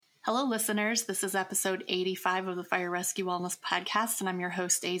Hello, listeners. This is episode 85 of the Fire Rescue Wellness Podcast, and I'm your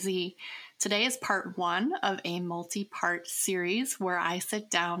host, AZ. Today is part one of a multi-part series where I sit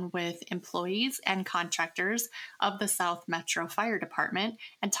down with employees and contractors of the South Metro Fire Department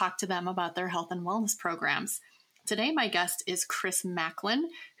and talk to them about their health and wellness programs. Today, my guest is Chris Macklin,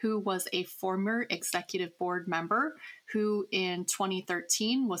 who was a former executive board member who in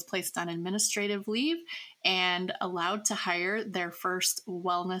 2013 was placed on administrative leave and allowed to hire their first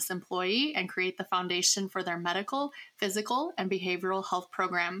wellness employee and create the foundation for their medical, physical, and behavioral health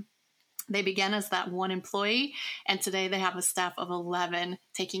program. They began as that one employee, and today they have a staff of 11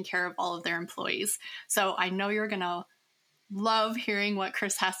 taking care of all of their employees. So I know you're going to love hearing what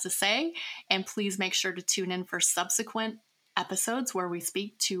Chris has to say, and please make sure to tune in for subsequent episodes where we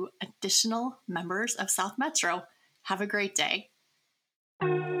speak to additional members of South Metro. Have a great day.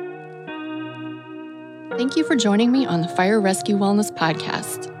 Thank you for joining me on the Fire Rescue Wellness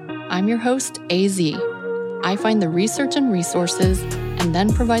Podcast. I'm your host, AZ. I find the research and resources and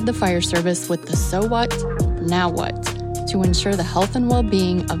then provide the fire service with the so what, now what, to ensure the health and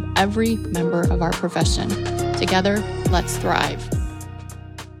well-being of every member of our profession. Together, let's thrive.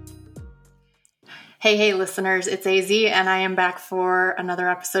 Hey, listeners, it's AZ, and I am back for another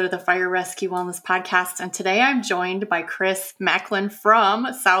episode of the Fire Rescue Wellness Podcast. And today I'm joined by Chris Macklin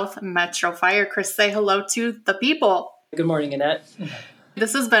from South Metro Fire. Chris, say hello to the people. Good morning, Annette.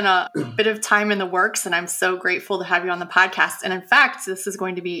 This has been a bit of time in the works, and I'm so grateful to have you on the podcast. And in fact, this is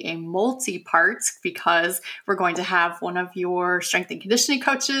going to be a multi-part because we're going to have one of your strength and conditioning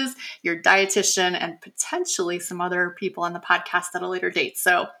coaches, your dietitian, and potentially some other people on the podcast at a later date.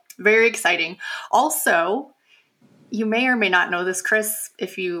 So very exciting. Also, you may or may not know this, Chris,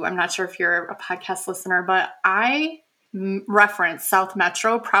 I'm not sure if you're a podcast listener, but I reference South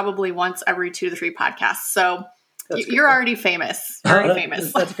Metro probably once every 2 to 3 podcasts. So you're already famous.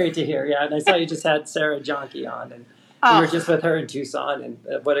 Famous. That's great to hear. Yeah. And I saw you just had Sarah Jonke on, and we were just with her in Tucson,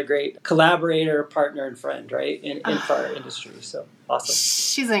 and what a great collaborator, partner, and friend, right? In fire industry. So awesome.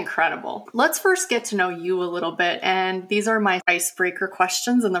 She's incredible. Let's first get to know you a little bit. And these are my icebreaker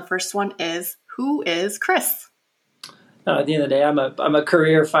questions. And the first one is, who is Chris? At the end of the day, I'm a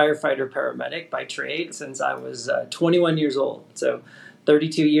career firefighter paramedic by trade since I was 21 years old. So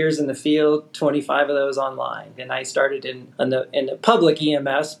 32 years in the field, 25 of those online. And I started in the public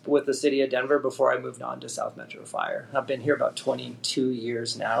EMS with the city of Denver before I moved on to South Metro Fire. I've been here about 22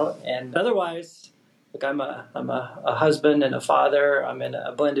 years now. And otherwise, look, I'm a husband and a father. I'm in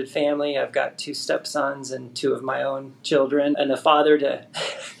a blended family. I've got 2 stepsons and 2 of my own children, and a father to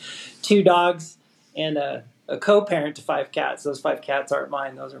 2 dogs, and a co-parent to 5 cats. Those 5 cats aren't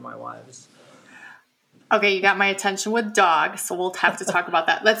mine. Those are my wives. Okay, you got my attention with dog, so we'll have to talk about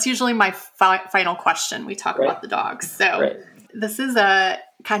that. That's usually my final question. We talk about the dogs. So This is a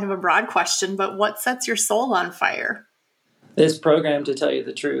kind of a broad question, but what sets your soul on fire? This program, to tell you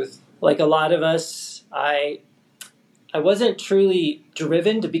the truth, like a lot of us, I wasn't truly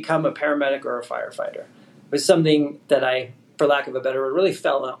driven to become a paramedic or a firefighter. It was something that I, for lack of a better word, really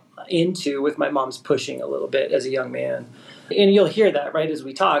fell into with my mom's pushing a little bit as a young man. And you'll hear that, right, as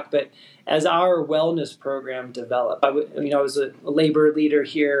we talk, but as our wellness program developed, I was a labor leader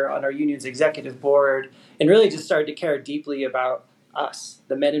here on our union's executive board, and really just started to care deeply about us,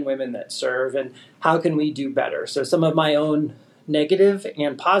 the men and women that serve, and how can we do better. So some of my own negative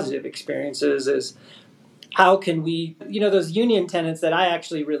and positive experiences is how can we, those union tenets that I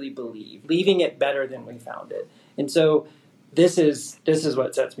actually really believe, leaving it better than we found it. And so this is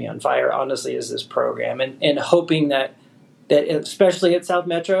what sets me on fire, honestly, is this program, and hoping that especially at South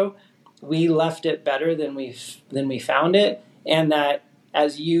Metro, we left it better than we found it, and that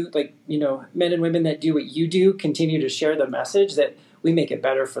as men and women that do what you do continue to share the message, that we make it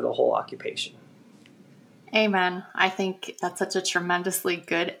better for the whole occupation. Amen. I think that's such a tremendously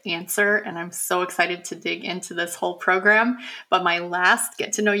good answer, and I'm so excited to dig into this whole program. But my last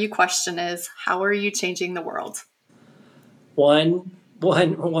get to know you question is, how are you changing the world? One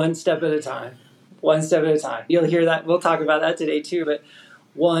step at a time. One step at a time. You'll hear that. We'll talk about that today too. But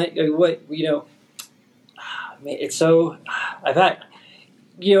it's so. I've had,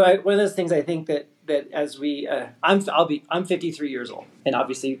 one of those things I think that as we, I'm 53 years old, and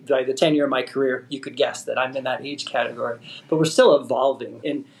obviously by the tenure of my career, you could guess that I'm in that age category. But we're still evolving,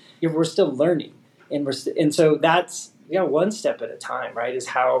 and we're still learning, and so that's one step at a time, right? Is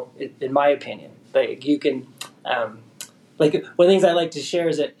how, in my opinion, like you can, one of the things I like to share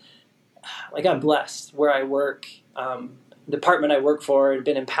is that. Like I'm blessed where I work, the department I work for, and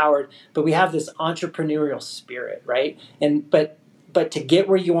been empowered. But we have this entrepreneurial spirit, right? But to get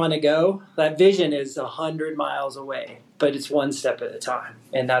where you want to go, that vision is 100 miles away. but it's one step at a time.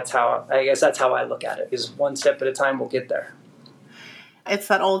 And that's how I look at it, is one step at a time, we'll get there. It's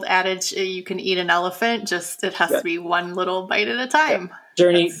that old adage, you can eat an elephant, just it has to be one little bite at a time.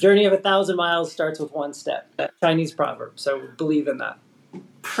 Journey of 1,000 miles starts with one step. Chinese proverb. So believe in that.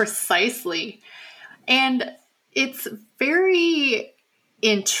 Precisely. And it's very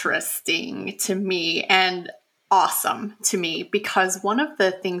interesting to me and awesome to me, because one of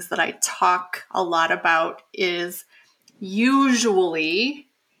the things that I talk a lot about is usually,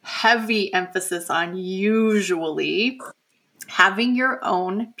 heavy emphasis on usually, having your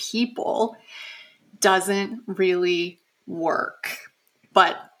own people doesn't really work.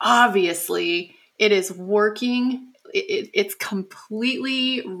 But obviously, it is working. It's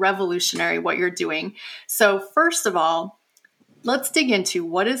completely revolutionary what you're doing. So first of all, let's dig into,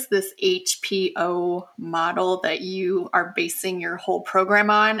 what is this HPO model that you are basing your whole program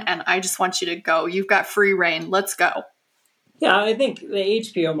on? And I just want you to go. You've got free reign. Let's go. Yeah, I think the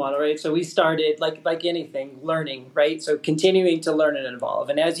HPO model, right? So we started, like anything, learning, right? So continuing to learn and evolve.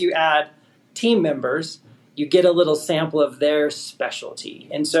 And as you add team members, you get a little sample of their specialty.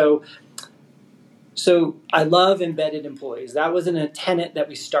 And so I love embedded employees. That was a tenet that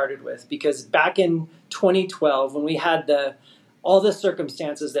we started with, because back in 2012, when we had all the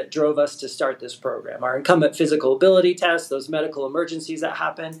circumstances that drove us to start this program, our incumbent physical ability tests, those medical emergencies that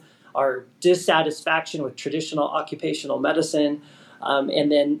happened, our dissatisfaction with traditional occupational medicine,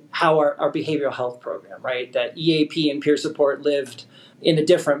 and then how our behavioral health program, right, that EAP and peer support lived in a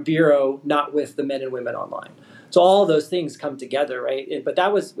different bureau, not with the men and women online. So all those things come together, right? But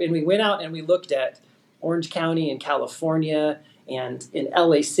that was when we went out and we looked at Orange County in California, and in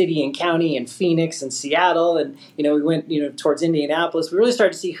LA City and County, and Phoenix and Seattle, and we went towards Indianapolis. We really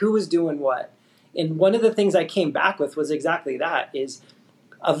started to see who was doing what. And one of the things I came back with was exactly that, is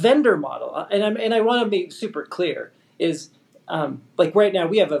a vendor model. And I want to be super clear, is like right now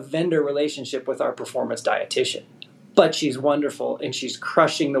we have a vendor relationship with our performance dietitian, but she's wonderful and she's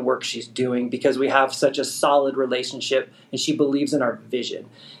crushing the work she's doing because we have such a solid relationship and she believes in our vision.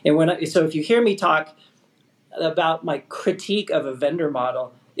 And so if you hear me talk about my critique of a vendor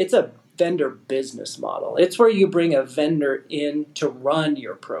model, it's a vendor business model. It's where you bring a vendor in to run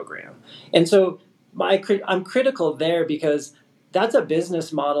your program. And so I'm critical there because that's a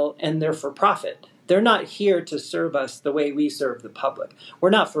business model and they're for profit. They're not here to serve us the way we serve the public. We're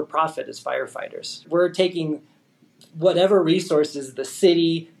not for profit as firefighters. We're taking whatever resources the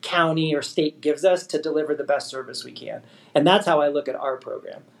city, county, or state gives us to deliver the best service we can. And that's how I look at our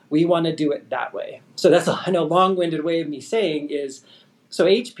program. We want to do it that way. So that's a long-winded way of me saying is, so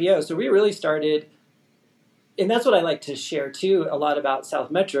HPO, so we really started, and that's what I like to share too a lot about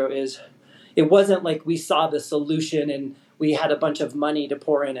South Metro, is it wasn't like we saw the solution and we had a bunch of money to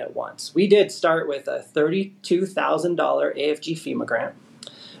pour in at once. We did start with a $32,000 AFG FEMA grant.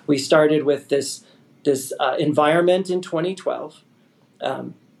 We started with this environment in 2012.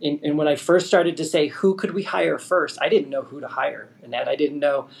 And when I first started to say, who could we hire first? I didn't know who to hire. Annette, I didn't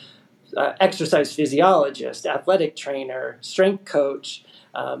know exercise physiologist, athletic trainer, strength coach,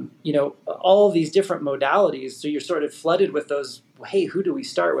 all these different modalities. So you're sort of flooded with those, hey, who do we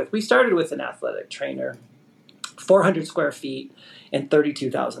start with? We started with an athletic trainer, 400 square feet and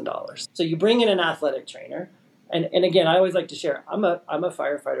 $32,000. So you bring in an athletic trainer. And again, I always like to share, I'm a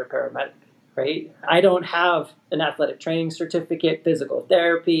firefighter paramedic. Right? I don't have an athletic training certificate, physical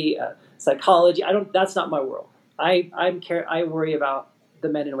therapy, psychology. That's not my world. I worry about the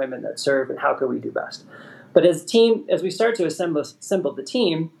men and women that serve and how can we do best. But as we start to assemble the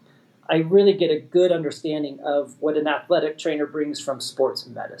team, I really get a good understanding of what an athletic trainer brings from sports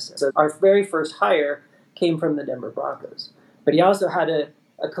medicine. So our very first hire came from the Denver Broncos, but he also had a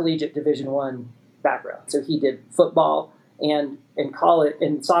collegiate Division I background. So he did football and in college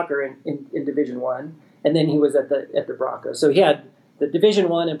and soccer in Division I, and then he was at the Broncos. So he had the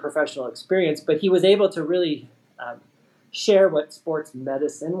Division I and professional experience, but he was able to really share what sports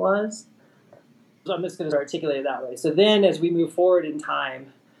medicine was. So I'm just going to articulate it that way. So then as we move forward in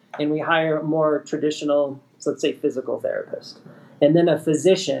time and we hire a more traditional, let's say, physical therapist, and then a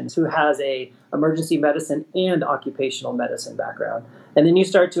physician who has a emergency medicine and occupational medicine background, and then you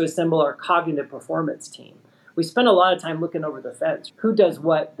start to assemble our cognitive performance team. We spend a lot of time looking over the fence. Who does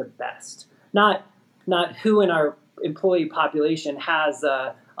what the best? Not who in our employee population has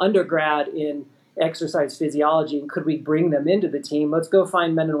undergrad in exercise physiology, and could we bring them into the team? Let's go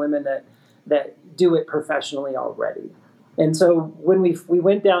find men and women that do it professionally already. And so when we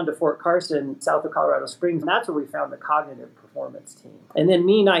went down to Fort Carson, south of Colorado Springs, that's where we found the cognitive performance team. And then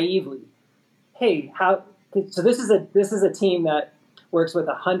me naively, hey, so this is a team that works with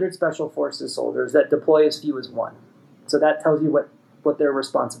 100 special forces soldiers that deploy as few as one. So that tells you what their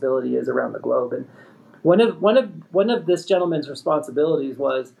responsibility is around the globe. And one of this gentleman's responsibilities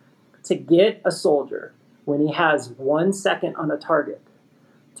was to get a soldier, when he has 1 second on a target,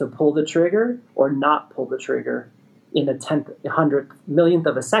 to pull the trigger or not pull the trigger in a tenth, 100th, millionth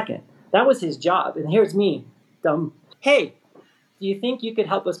of a second. That was his job. And here's me, dumb. Hey, do you think you could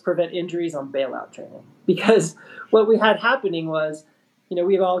help us prevent injuries on bailout training? Because what we had happening was,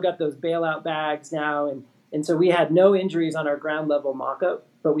 we've all got those bailout bags now. And so we had no injuries on our ground level mock-up,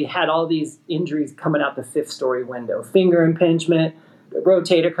 but we had all these injuries coming out the 5th story window, finger impingement,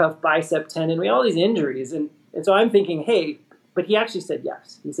 rotator cuff, bicep tendon. We had all these injuries. And so I'm thinking, hey, but he actually said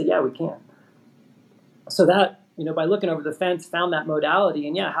yes. He said, yeah, we can. So that, by looking over the fence, found that modality.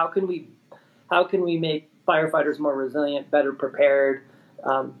 And how can we make firefighters more resilient, better prepared,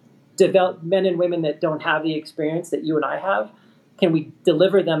 develop men and women that don't have the experience that you and I have? Can we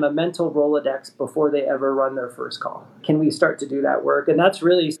deliver them a mental Rolodex before they ever run their first call? Can we start to do that work? And that's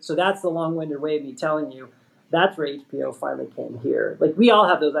the long-winded way of me telling you that's where HPO finally came here. Like, we all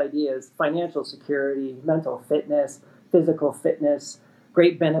have those ideas: financial security, mental fitness, physical fitness,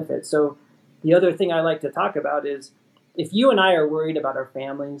 great benefits. So the other thing I like to talk about is, if you and I are worried about our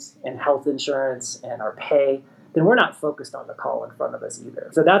families and health insurance and our pay, then we're not focused on the call in front of us either.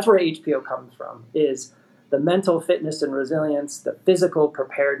 So that's where HPO comes from, is the mental fitness and resilience, the physical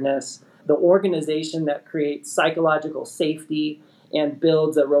preparedness, the organization that creates psychological safety and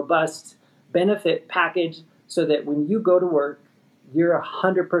builds a robust benefit package so that when you go to work, you're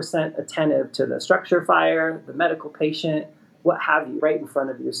 100% attentive to the structure fire, the medical patient, what have you, right in front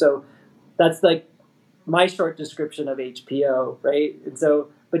of you. So that's like my short description of HPO, right? And so,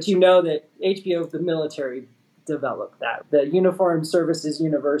 but that HPO, the military developed that. The Uniformed Services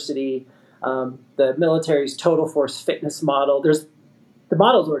University, the military's total force fitness model, the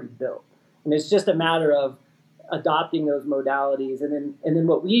model's already built. And it's just a matter of adopting those modalities. And then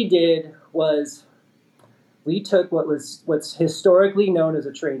what we did was, we took what's historically known as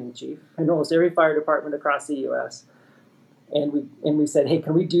a training chief in almost every fire department across the U.S., and we said, hey,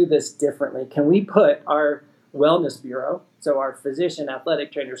 can we do this differently? Can we put our wellness bureau, so our physician,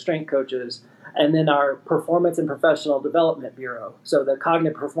 athletic trainers, strength coaches, and then our performance and professional development bureau, so the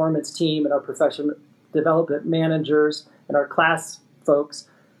cognitive performance team and our professional development managers and our class folks,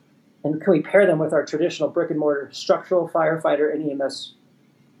 and can we pair them with our traditional brick and mortar structural firefighter and EMS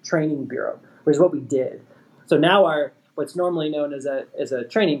training bureau, which is what we did. So now what's normally known as a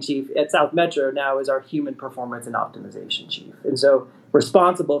training chief at South Metro now is our human performance and optimization chief. And so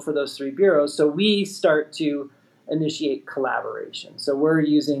responsible for those 3 bureaus. So we start to initiate collaboration. So we're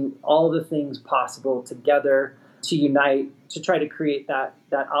using all the things possible together to unite, to try to create that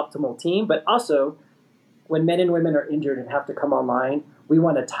optimal team. But also, when men and women are injured and have to come online, we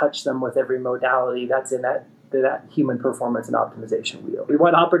want to touch them with every modality that's in that human performance and optimization wheel. We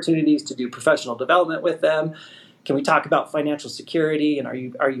want opportunities to do professional development with them. Can we talk about financial security? And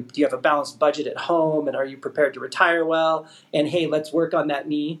do you have a balanced budget at home? And are you prepared to retire well? And hey, let's work on that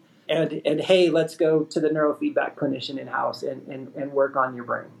knee. And hey, let's go to the neurofeedback clinician in-house and work on your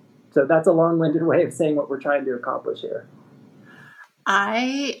brain. So that's a long-winded way of saying what we're trying to accomplish here.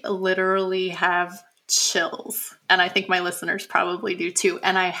 I literally have chills, and I think my listeners probably do too.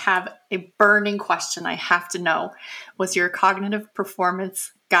 And I have a burning question I have to know. Was your cognitive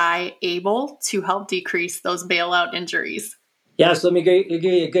performance guy able to help decrease those bailout injuries? Yeah, so let me give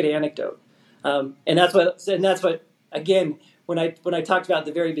you a good anecdote. And that's what again, when I talked about at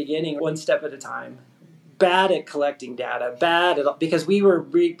the very beginning, one step at a time. Bad at collecting data, because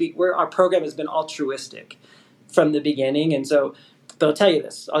our program has been altruistic from the beginning. And so, but I'll tell you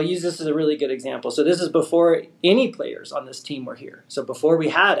this, I'll use this as a really good example. So this is before any players on this team were here. So before we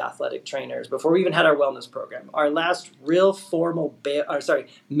had athletic trainers, before we even had our wellness program, our last real formal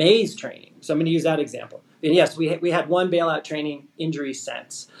maze training. So I'm going to use that example. And yes, we had one bailout training injury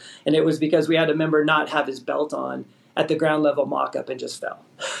since, and it was because we had a member not have his belt on at the ground level mock-up and just fell.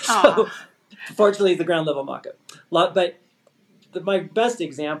 So fortunately, the ground level mock-up. But my best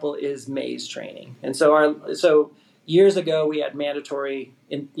example is maze training. And so years ago, we had mandatory,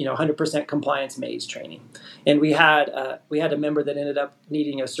 100% compliance maze training, and we had a member that ended up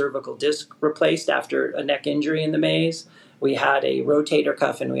needing a cervical disc replaced after a neck injury in the maze. We had a rotator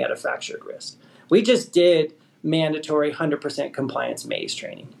cuff, and we had a fractured wrist. We just did mandatory 100% compliance maze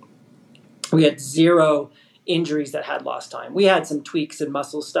training. We had 0 injuries that had lost time. We had some tweaks and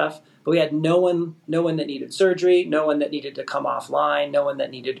muscle stuff, but we had no one that needed surgery, no one that needed to come offline, no one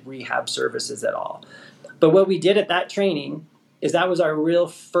that needed rehab services at all. But what we did at that training is that was our real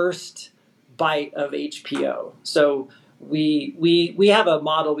first bite of HPO. So we have a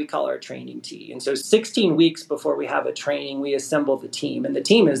model we call our training T. And so 16 weeks before we have a training, we assemble the team. And the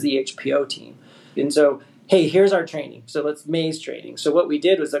team is the HPO team. And so, hey, here's our training. So let's maze training. So what we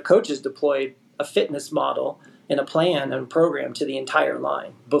did was the coaches deployed a fitness model and a plan and program to the entire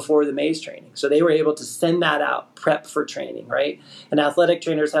line before the maze training. So they were able to send that out, prep for training, right? And athletic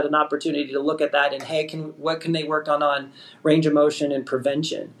trainers had an opportunity to look at that and, hey, what can they work on range of motion and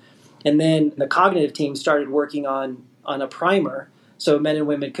prevention? And then the cognitive team started working on a primer, so men and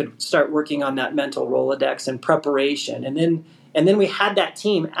women could start working on that mental Rolodex and preparation. And then we had that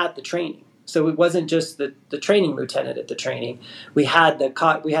team at the training. So it wasn't just the training lieutenant at the training. We had the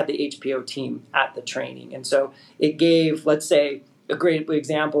HPO team at the training. And so it gave, let's say, a great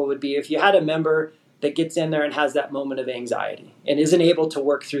example would be if you had a member that gets in there and has that moment of anxiety and isn't able to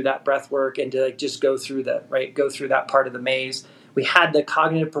work through that breath work and to just go through that part of the maze. We had the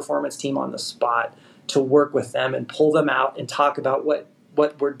cognitive performance team on the spot to work with them and pull them out and talk about what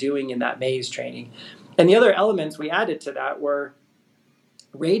we're doing in that maze training. And the other elements we added to that were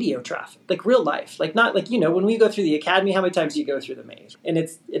radio traffic, like real life, like not like, when we go through the academy, how many times do you go through the maze? And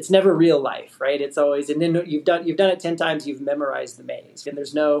it's never real life, right? It's always, and then you've done it 10 times, you've memorized the maze, and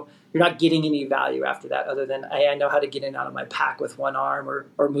you're not getting any value after that other than I know how to get in and out of my pack with one arm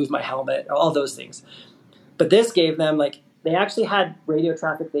or move my helmet, all those things. But this gave them they actually had radio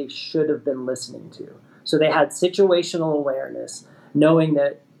traffic they should have been listening to. So they had situational awareness, knowing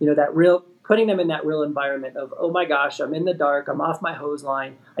that, putting them in that real environment of, oh my gosh, I'm in the dark, I'm off my hose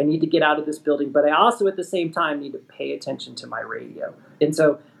line, I need to get out of this building, but I also at the same time need to pay attention to my radio. And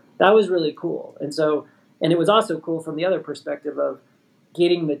so that was really cool. And it was also cool from the other perspective of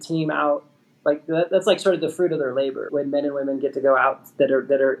getting the team out, that's like sort of the fruit of their labor when men and women get to go out that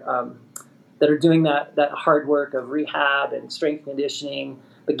are doing that hard work of rehab and strength conditioning,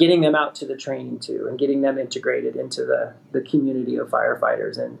 but getting them out to the training too, and getting them integrated into the community of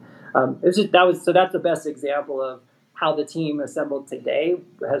firefighters. And that's the best example of how the team assembled today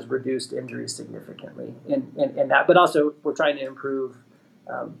has reduced injuries significantly. And that, but also we're trying to improve.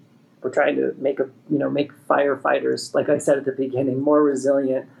 We're trying to make firefighters, like I said at the beginning, more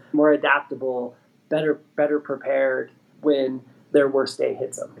resilient, more adaptable, better prepared when their worst day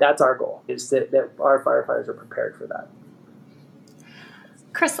hits them. That's our goal, is that our firefighters are prepared for that.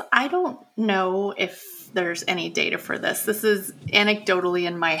 Chris, I don't know if there's any data for this. This is anecdotally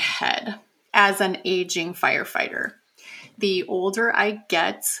in my head as an aging firefighter. The older I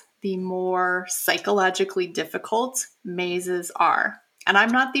get, the more psychologically difficult mazes are. And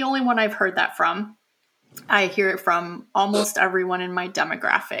I'm not the only one I've heard that from. I hear it from almost everyone in my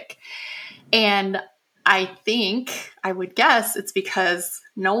demographic. And I would guess it's because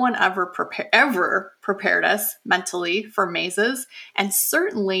no one ever prepared us mentally for mazes, and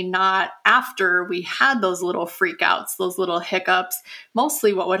certainly not after we had those little freakouts, those little hiccups.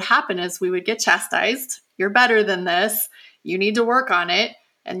 Mostly what would happen is we would get chastised. You're better than this. You need to work on it.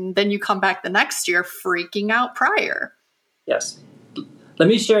 And then you come back the next year freaking out prior. Yes. Let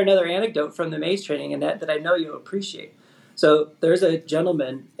me share another anecdote from the maze training and that I know you'll appreciate. So there's a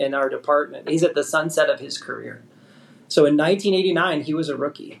gentleman in our department. He's at the sunset of his career. So in 1989, he was a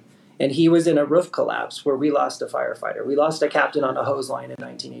rookie, and he was in a roof collapse where we lost a firefighter. We lost a captain on a hose line in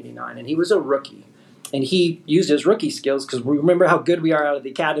 1989, and he was a rookie. And he used his rookie skills, because we remember how good we are out of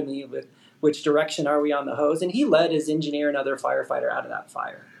the academy with which direction are we on the hose, and he led his engineer and other firefighter out of that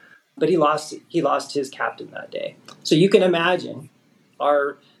fire. But he lost his captain that day. So you can imagine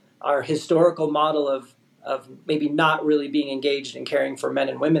our historical model of maybe not really being engaged in caring for men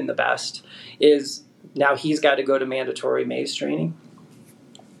and women the best is now he's got to go to mandatory maze training.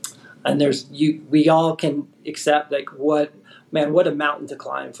 And we all can accept what a mountain to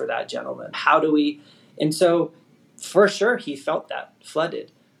climb for that gentleman. And so for sure he felt that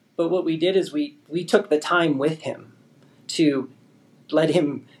flooded. But what we did is we took the time with him to let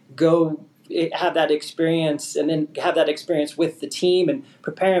him go have that experience, and then have that experience with the team and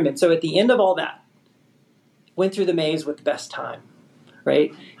prepare him. And so at the end of all that, went through the maze with the best time,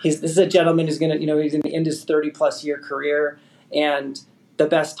 right? This is a gentleman who's going to, he's in the end of his 30-plus year career, and the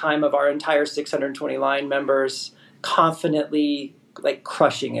best time of our entire 620 line members, confidently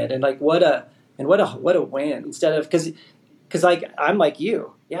crushing it, and what a win. Instead of because I'm like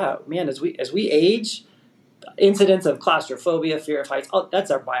you, yeah, man. As we age, incidents of claustrophobia, fear of heights,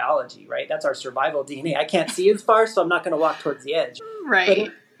 that's our biology, right? That's our survival DNA. I can't see as far, so I'm not going to walk towards the edge, right? But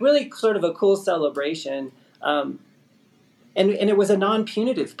it really sort of a cool celebration. And it was a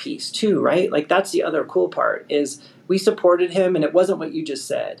non-punitive piece too, right? That's the other cool part is we supported him, and it wasn't what you just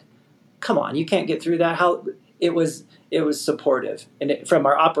said. Come on, you can't get through that. How it was supportive, and from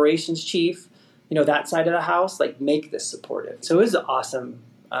our operations chief that side of the house, like make this supportive. So it was awesome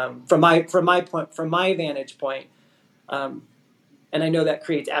from my vantage point. And I know that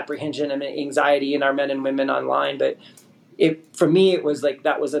creates apprehension and anxiety in our men and women online, but for me, it was like,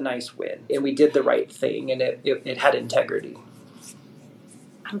 that was a nice win, and we did the right thing, and it had integrity.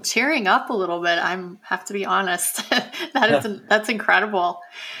 I'm tearing up a little bit. I have to be honest. That's incredible.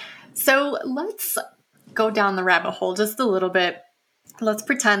 So let's go down the rabbit hole just a little bit. Let's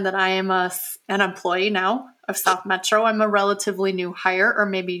pretend that I am an employee now of South Metro. I'm a relatively new hire, or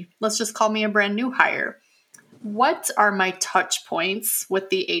maybe let's just call me a brand new hire. What are my touch points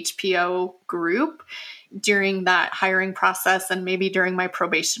with the HPO group during that hiring process and maybe during my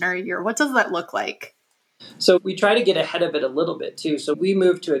probationary year? What does that look like? So we try to get ahead of it a little bit too. So we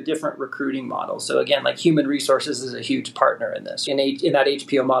moved to a different recruiting model. So again, like human resources is a huge partner in this, in that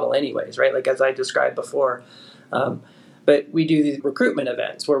HPO model anyways, right? Like as I described before. But we do these recruitment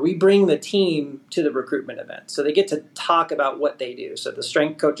events where we bring the team to the recruitment event. So they get to talk about what they do. So the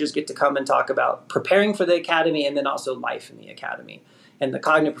strength coaches get to come and talk about preparing for the academy and then also life in the academy. And the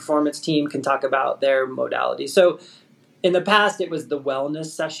cognitive performance team can talk about their modality. So in the past, it was the wellness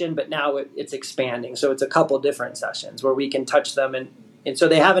session, but now it's expanding. So it's a couple different sessions where we can touch them. And so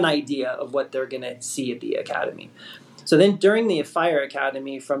they have an idea of what they're going to see at the academy. So then during the Fire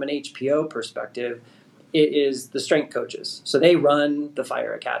Academy, from an HPO perspective, it is the strength coaches. So they run the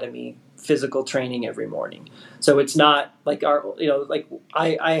Fire Academy physical training every morning. So it's not like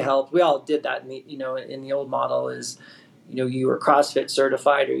I helped. We all did that in the old model is, you were CrossFit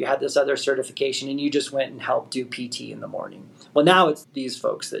certified or you had this other certification and you just went and helped do PT in the morning. Well, now it's these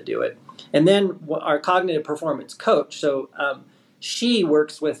folks that do it. And then our cognitive performance coach, so she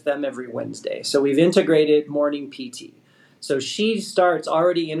works with them every Wednesday. So we've integrated morning PT. So she starts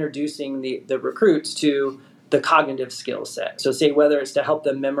already introducing the recruits to the cognitive skill set. So say whether it's to help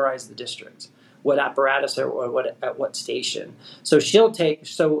them memorize the district, what apparatus or at what station. So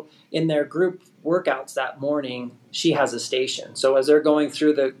so in their group workouts that morning, she has a station. So as they're going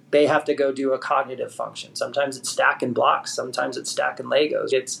through they have to go do a cognitive function. Sometimes it's stacking blocks. Sometimes it's stacking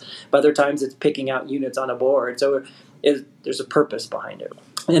Legos. Other times it's picking out units on a board. So there's a purpose behind it.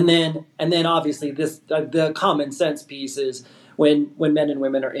 And then obviously the common sense piece is when men and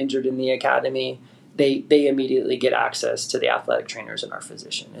women are injured in the academy, they immediately get access to the athletic trainers and our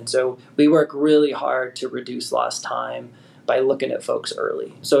physician. And so we work really hard to reduce lost time by looking at folks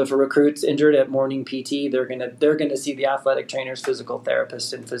early. So if a recruit's injured at morning PT, they're gonna see the athletic trainers, physical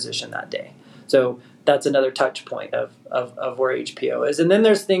therapist, and physician that day. So that's another touch point of where HPO is. And then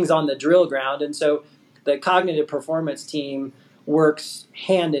there's things on the drill ground. And so the cognitive performance team works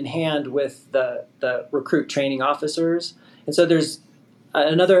hand in hand with the recruit training officers. And so there's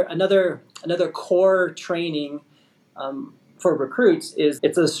another core training for recruits is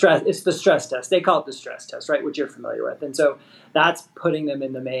it's the stress test. They call it the stress test, right? Which you're familiar with. And so that's putting them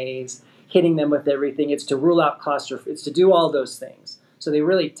in the maze, hitting them with everything. It's to rule out claustrophobia. It's to do all those things. So they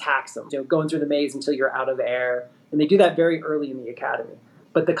really tax them, going through the maze until you're out of air. And they do that very early in the academy.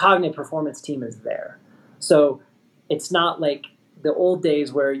 But the cognitive performance team is there. So it's not like the old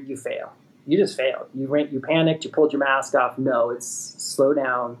days where you fail. You just failed. You panicked. You pulled your mask off. No, it's slow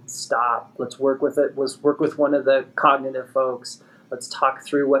down, stop. Let's work with it. Let's work with one of the cognitive folks. Let's talk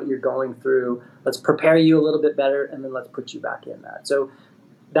through what you're going through. Let's prepare you a little bit better, and then let's put you back in that. So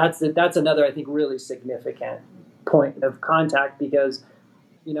that's another, I think, really significant point of contact because,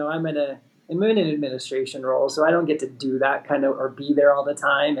 I'm in an administration role, so I don't get to do that kind of or be there all the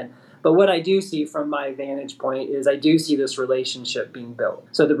time. But what I do see from my vantage point is I do see this relationship being built.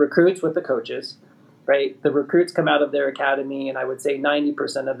 So the recruits with the coaches, right? The recruits come out of their academy, and I would say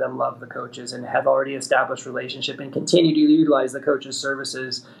 90% of them love the coaches and have already established relationship and continue to utilize the coaches'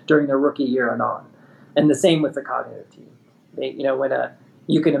 services during their rookie year and on. And the same with the cognitive team.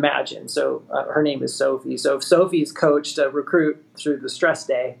 You can imagine. So her name is Sophie. So if Sophie's coached a recruit through the stress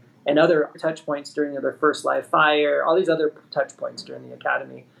day and other touch points during their first live fire, all these other touch points during the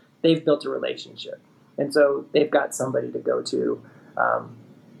academy, they've built a relationship. And so they've got somebody to go to.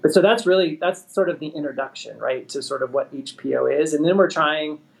 But so that's sort of the introduction, right, to sort of what HPO is. And then it's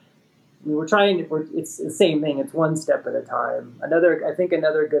the same thing. It's one step at a time. I think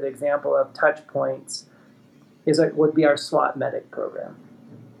another good example of touch points would be our SWAT medic program.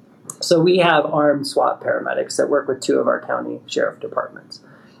 So we have armed SWAT paramedics that work with 2 of our county sheriff departments.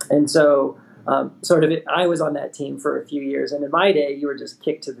 And so I was on that team for a few years. And in my day, you were just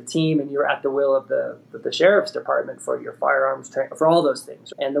kicked to the team and you were at the will of the sheriff's department for your firearms training, for all those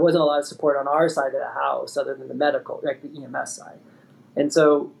things. And there wasn't a lot of support on our side of the house other than the medical, like the EMS side. And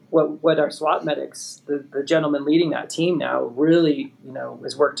so what our SWAT medics, the gentleman leading that team now, really,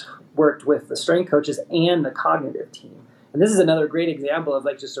 has worked with the strength coaches and the cognitive team. And this is another great example of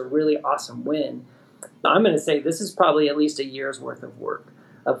like just a really awesome win. I'm going to say this is probably at least a year's worth of work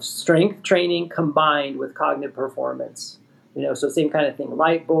of strength training combined with cognitive performance. So same kind of thing,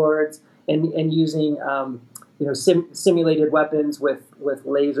 light boards and using simulated weapons with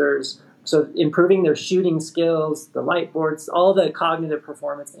lasers. So improving their shooting skills, the light boards, all the cognitive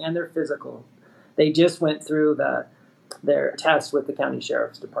performance and their physical. They just went through their tests with the county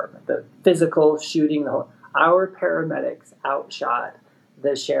sheriff's department. The physical shooting, our paramedics outshot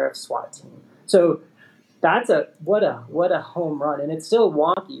the sheriff's SWAT team. So that's what a home run, and it's still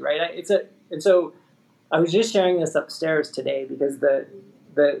wonky, right? And so I was just sharing this upstairs today because the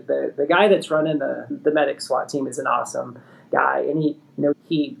guy that's running the medic SWAT team is an awesome guy, and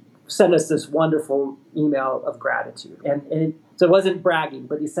he sent us this wonderful email of gratitude, so it wasn't bragging,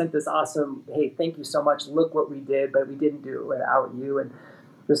 but he sent this awesome, hey, thank you so much. Look what we did, but we didn't do it without you. And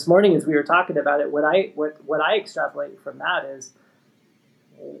this morning, as we were talking about it, what I extrapolate from that is,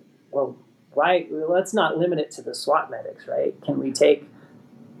 well, why? Let's not limit it to the SWAT medics, right? Can we take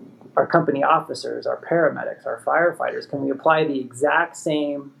our company officers, our paramedics, our firefighters? Can we apply the exact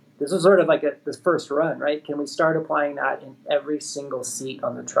same? This is sort of like this first run, right? Can we start applying that in every single seat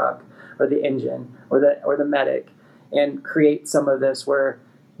on the truck or the engine or the medic, and create some of this where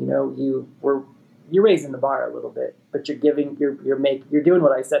you're raising the bar a little bit, but you're doing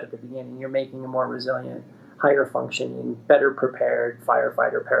what I said at the beginning. You're making a more resilient, higher functioning, better prepared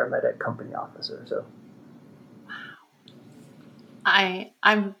firefighter, paramedic, company officer. So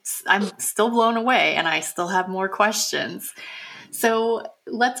I'm still blown away, and I still have more questions. So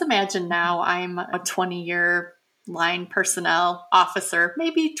let's imagine now I'm a 20-year line personnel officer,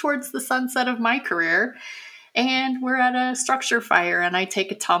 maybe towards the sunset of my career, and we're at a structure fire and I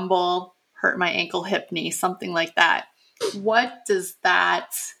take a tumble, hurt my ankle, hip, knee, something like that. What does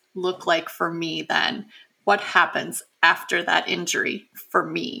that look like for me then? What happens after that injury for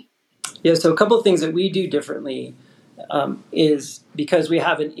me? Yeah, so a couple of things that we do differently is because we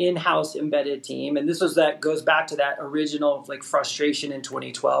have an in-house embedded team, and goes back to that original like frustration in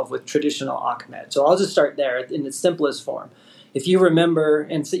 2012 with traditional ACMED. So I'll just start there in the simplest form. If you remember,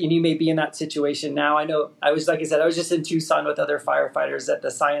 and you may be in that situation now. I know I was just in Tucson with other firefighters at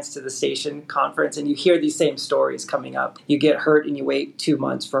the Science to the Station conference, and you hear these same stories coming up. You get hurt and you wait 2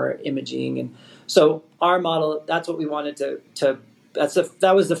 months for imaging, and so our model, that's what we wanted to.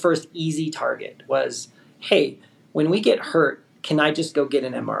 That was the first easy target. Was, hey, when we get hurt, can I just go get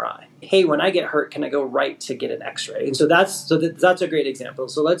an MRI? Hey, when I get hurt, can I go right to get an X-ray? And so that's a great example.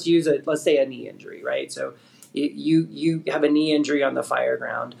 So let's say a knee injury, right? So you have a knee injury on the fire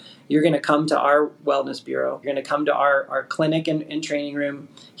ground. You're going to come to our wellness bureau. You're going to come to our clinic and training room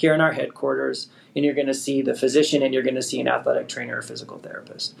here in our headquarters, and you're going to see the physician, and you're going to see an athletic trainer or physical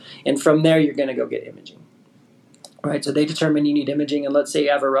therapist. And from there, you're going to go get imaging. Right? So they determine you need imaging, and let's say you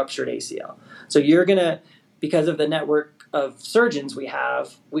have a ruptured ACL. So you're going to, because of the network of surgeons we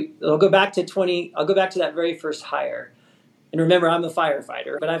have, I'll go back to that very first hire. And remember, I'm a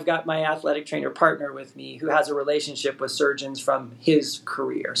firefighter, but I've got my athletic trainer partner with me who has a relationship with surgeons from his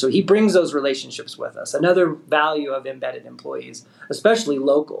career. So he brings those relationships with us. Another value of embedded employees, especially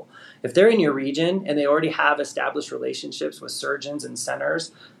local. If they're in your region and they already have established relationships with surgeons and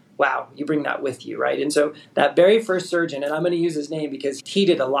centers, wow, you bring that with you, right? And so that very first surgeon, and I'm going to use his name because he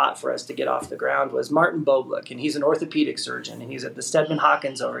did a lot for us to get off the ground, was Martin Boblik, and he's an orthopedic surgeon, and he's at the Stedman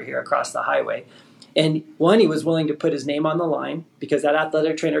Hawkins over here across the highway. And he was willing to put his name on the line because that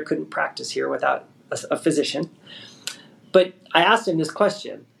athletic trainer couldn't practice here without a physician. But I asked him this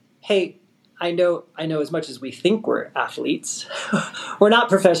question: hey, I know as much as we think we're athletes, we're not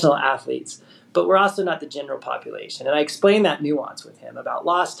professional athletes, but we're also not the general population. And I explained that nuance with him about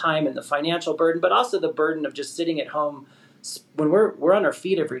lost time and the financial burden, but also the burden of just sitting at home when we're on our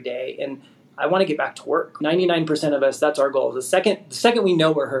feet every day. And I want to get back to work. 99% of us, that's our goal. The second we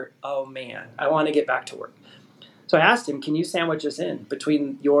know we're hurt, oh man, I want to get back to work. So I asked him, can you sandwich us in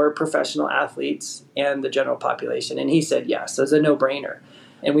between your professional athletes and the general population? And he said yes. So it's a no-brainer.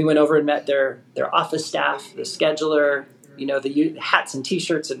 And we went over and met their office staff, the scheduler, the hats and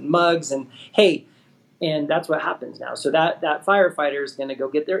T-shirts and mugs, and hey, and that's what happens now. So that firefighter is going to go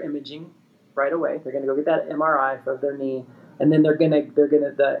get their imaging right away. They're going to go get that MRI for their knee, and then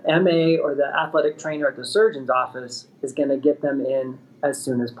the MA or the athletic trainer at the surgeon's office is going to get them in as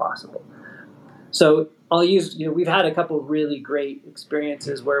soon as possible. So I'll use, we've had a couple of really great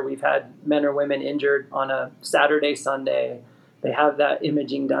experiences where we've had men or women injured on a Saturday, Sunday. They have that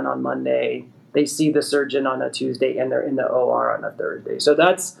imaging done on Monday. they see the surgeon on a Tuesday and they're in the OR on a Thursday. So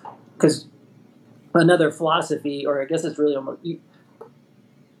that's because another philosophy, or I guess it's really almost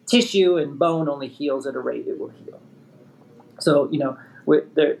tissue and bone only heals at a rate it will heal. So,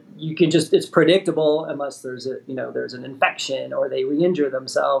 you can just, it's predictable unless there's there's an infection or they re-injure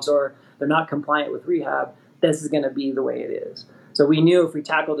themselves or they're not compliant with rehab. This is going to be the way it is. So we knew if we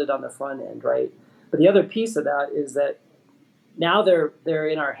tackled it on the front end, right? But the other piece of that is that now they're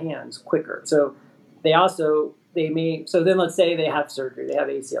in our hands quicker. So so then let's say they have surgery, they have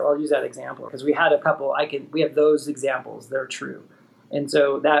ACL. I'll use that example because we had a couple, we have those examples, they're true. And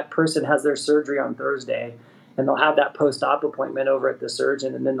so that person has their surgery on Thursday and they'll have that post-op appointment over at the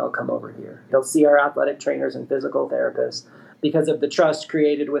surgeon and then they'll come over here. They'll see our athletic trainers and physical therapists. Because of the trust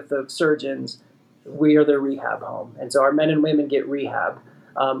created with the surgeons, we are their rehab home. And so our men and women get rehab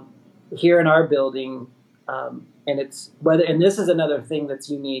here in our building. And this is another thing that's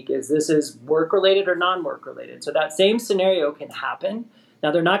unique, is this is work-related or non-work related. So that same scenario can happen.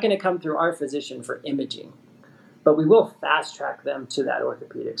 Now, they're not going to come through our physician for imaging, but we will fast track them to that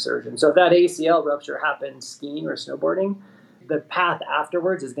orthopedic surgeon. So if that ACL rupture happens skiing or snowboarding, the path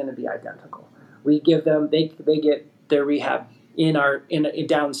afterwards is going to be identical. We give them, they get their rehab in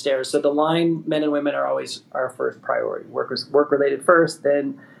downstairs. So the line, men and women, are always our first priority. Work-related first,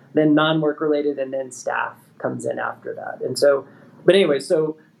 then non-work related, and then staff comes in after that. And so, but anyway,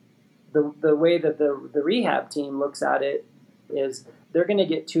 so the way that the rehab team looks at it is they're going to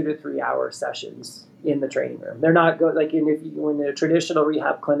get 2 to 3 hour sessions in the training room. They're not in a traditional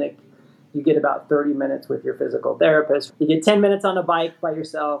rehab clinic, you get about 30 minutes with your physical therapist. You get 10 minutes on a bike by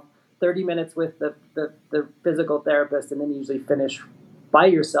yourself, 30 minutes with the physical therapist, and then you usually finish by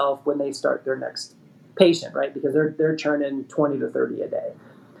yourself when they start their next patient, right? Because they're churning 20 to 30 a day.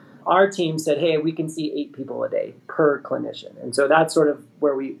 Our team said, hey, we can see 8 people a day per clinician. And so that's sort of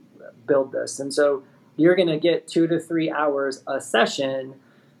where we build this. And so you're going to get 2 to 3 hours a session,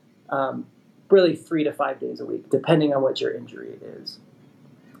 really 3 to 5 days a week, depending on what your injury is.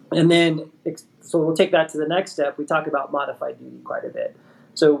 And then, so we'll take that to the next step. We talk about modified duty quite a bit.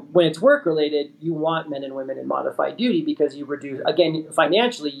 So when it's work-related, you want men and women in modified duty because you reduce, again,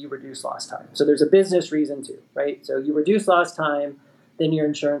 financially, you reduce lost time. So there's a business reason too, right? So you reduce lost time, then your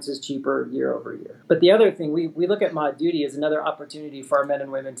insurance is cheaper year over year. But the other thing, we look at mod duty as another opportunity for our men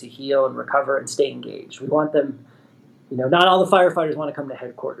and women to heal and recover and stay engaged. We want them, not all the firefighters want to come to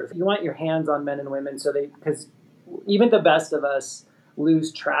headquarters. You want your hands on men and women because even the best of us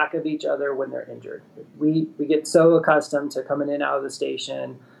lose track of each other when they're injured. We get so accustomed to coming in and out of the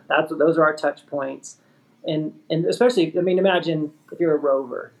station. Those are our touch points. And especially, imagine if you're a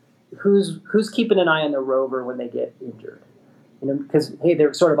rover, who's keeping an eye on the rover when they get injured? Because, hey,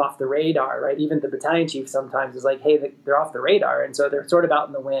 they're sort of off the radar, right? Even the battalion chief sometimes is like, hey, they're off the radar. And so they're sort of out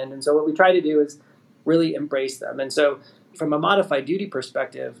in the wind. And so what we try to do is really embrace them. And so from a modified duty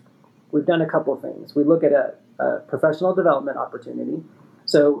perspective, we've done a couple of things. We look at a professional development opportunity.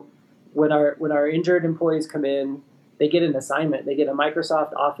 So when our injured employees come in, they get an assignment. They get a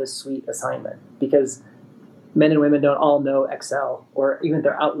Microsoft Office suite assignment because men and women don't all know Excel or even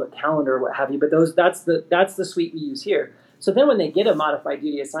their Outlook calendar or what have you. But that's the suite we use here. So then when they get a modified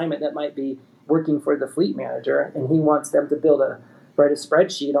duty assignment, that might be working for the fleet manager, and he wants them to write a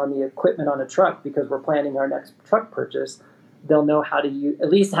spreadsheet on the equipment on a truck because we're planning our next truck purchase, they'll know how to at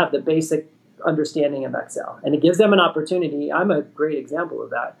least have the basic understanding of Excel. And it gives them an opportunity. I'm a great example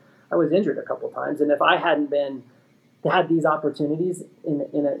of that. I was injured a couple of times, and if I hadn't had these opportunities in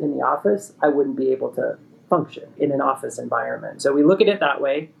the office, I wouldn't be able to function in an office environment. So we look at it that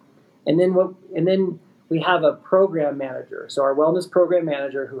way, and then we have a program manager. So our wellness program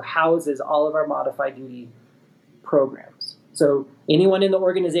manager who houses all of our modified duty programs. So anyone in the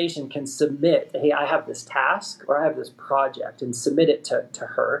organization can submit, hey, I have this task or I have this project, and submit it to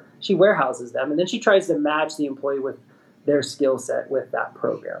her. She warehouses them, and then she tries to match the employee with their skill set with that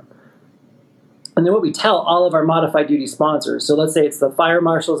program. And then what we tell all of our modified duty sponsors, so let's say it's the fire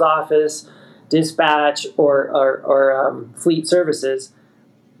marshal's office, dispatch, or fleet services,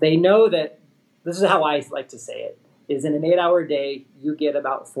 they know that this is how I like to say it, is in an 8-hour day, you get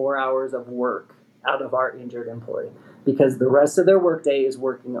about 4 hours of work out of our injured employee because the rest of their workday is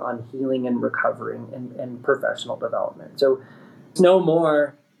working on healing and recovering and professional development. So it's no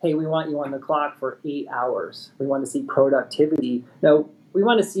more, hey, we want you on the clock for 8 hours. We want to see productivity. No, we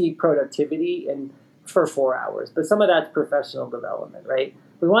want to see productivity for 4 hours, but some of that's professional development, right?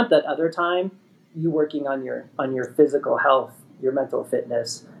 We want that other time you working on your physical health, your mental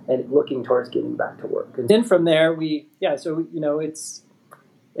fitness, and looking towards getting back to work. And then from there, it's,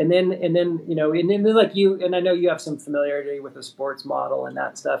 and then like you, and I know you have some familiarity with the sports model and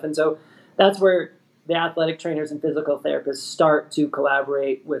that stuff. And so that's where the athletic trainers and physical therapists start to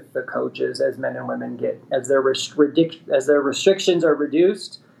collaborate with the coaches as men and women as their restrictions are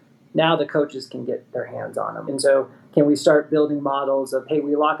reduced. Now the coaches can get their hands on them. And so can we start building models of, hey,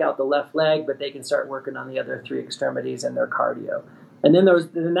 we lock out the left leg, but they can start working on the other three extremities and their cardio. And then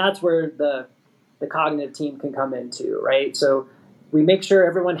that's where the cognitive team can come in too, right? So we make sure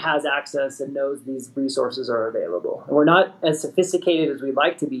everyone has access and knows these resources are available. And we're not as sophisticated as we'd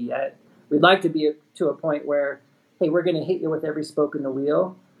like to be yet. We'd like to be to a point where, hey, we're going to hit you with every spoke in the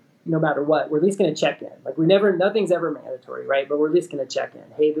wheel, no matter what. We're at least going to check in. Like nothing's ever mandatory, right? But we're at least going to check in.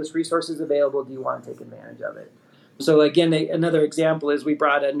 Hey, this resource is available. Do you want to take advantage of it? So again, another example is we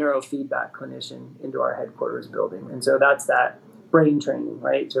brought a neurofeedback clinician into our headquarters building. And so that's that brain training,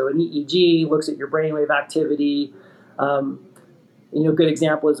 right? So an EEG looks at your brainwave activity. Good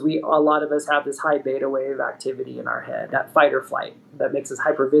example is a lot of us have this high beta wave activity in our head, that fight or flight, that makes us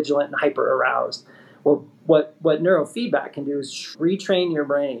hypervigilant and hyper aroused. Well, what neurofeedback can do is retrain your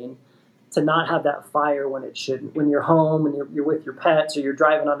brain to not have that fire when it shouldn't. When you're home and you're with your pets or you're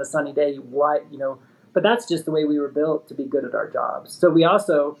driving on a sunny day, but that's just the way we were built to be good at our jobs. So we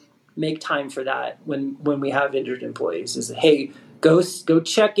also make time for that when we have injured employees. Is, hey, go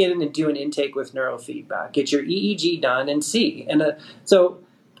check in and do an intake with neurofeedback. Get your EEG done and see.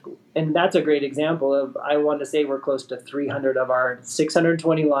 And that's a great example of, I want to say we're close to 300 of our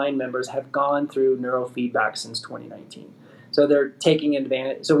 620 line members have gone through neurofeedback since 2019. So they're taking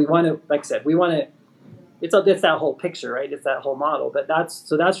advantage. So we want to, like I said, it's that whole picture, right? It's that whole model. But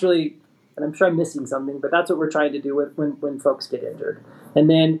that's really, and I'm sure I'm missing something, but that's what we're trying to do with when folks get injured. And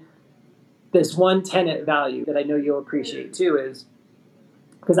then this one tenet value that I know you'll appreciate too is,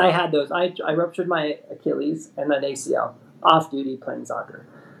 because I had those, I ruptured my Achilles and an ACL off duty playing soccer.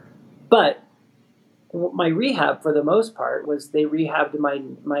 But my rehab for the most part was they rehabbed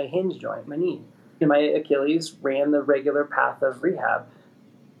my hinge joint, my knee. And my Achilles ran the regular path of rehab.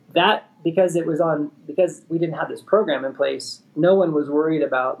 That, because we didn't have this program in place, no one was worried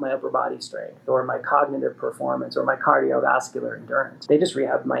about my upper body strength or my cognitive performance or my cardiovascular endurance. They just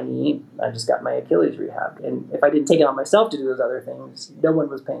rehabbed my knee. I just got my Achilles rehabbed. And if I didn't take it on myself to do those other things, no one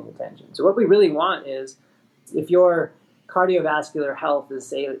was paying attention. So what we really want is, if your cardiovascular health is,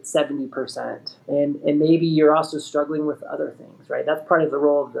 say, at 70%, and maybe you're also struggling with other things, right? That's part of the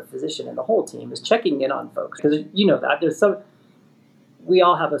role of the physician and the whole team, is checking in on folks. Because we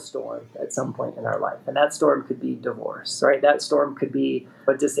all have a storm at some point in our life. And that storm could be divorce, right? That storm could be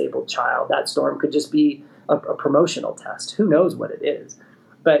a disabled child. That storm could just be a promotional test. Who knows what it is?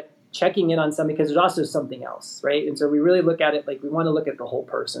 But checking in on somebody, because there's also something else, right? And so we really look at it like we want to look at the whole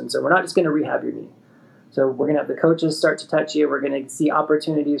person. So we're not just going to rehab your knee. So we're going to have the coaches start to touch you. We're going to see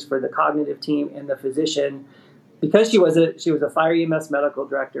opportunities for the cognitive team and the physician. Because she was a fire EMS medical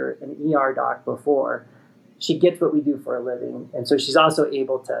director and ER doc before, she gets what we do for a living. And so she's also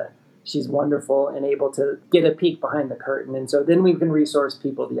she's wonderful and able to get a peek behind the curtain. And so then we can resource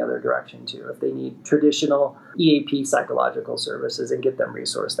people the other direction too, if they need traditional EAP psychological services, and get them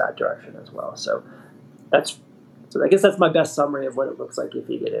resourced that direction as well. So I guess that's my best summary of what it looks like if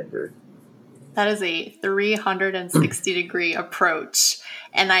you get injured. That is a 360-degree approach.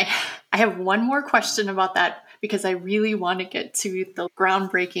 And I have one more question about that, because I really want to get to the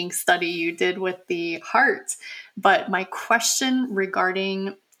groundbreaking study you did with the heart. But my question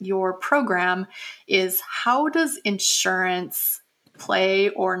regarding your program is, how does insurance play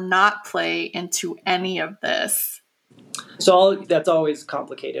or not play into any of this? So that's always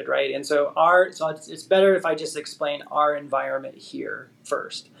complicated, right? And so it's better if I just explain our environment here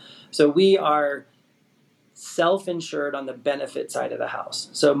first. So we are self-insured on the benefit side of the house.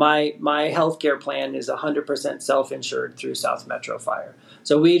 So my healthcare plan is 100% self-insured through South Metro Fire.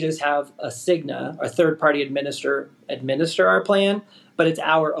 So we just have a Cigna, a third-party administer our plan, but it's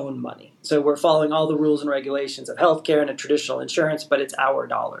our own money. So we're following all the rules and regulations of healthcare and a traditional insurance, but it's our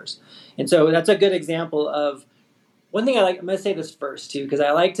dollars. And so that's a good example of one thing I'm going to say this first too, because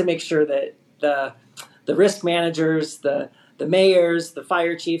I like to make sure that the risk managers, the mayors, the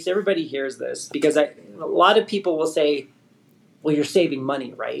fire chiefs, everybody hears this, because a lot of people will say, well, you're saving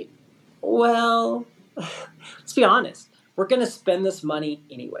money, right? Well, let's be honest. We're going to spend this money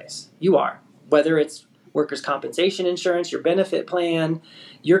anyways. You are. Whether it's workers' compensation insurance, your benefit plan,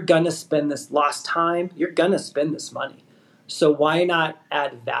 you're going to spend this lost time. You're going to spend this money. So why not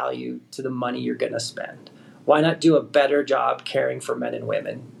add value to the money you're going to spend? Why not do a better job caring for men and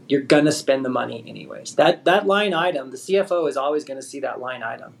women? You're going to spend the money anyways. That line item, the CFO is always going to see that line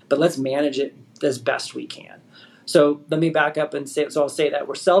item, but let's manage it as best we can. So let me back up and say, so I'll say that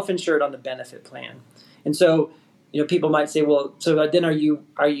we're self-insured on the benefit plan. And so, people might say, well, so then are you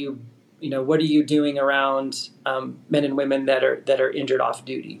what are you doing around men and women that are injured off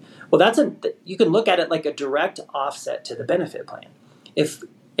duty? Well, you can look at it like a direct offset to the benefit plan.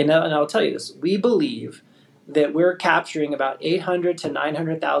 And I'll tell you this, we believe that we're capturing about $800,000 to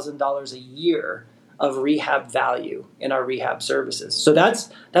 $900,000 a year of rehab value in our rehab services. So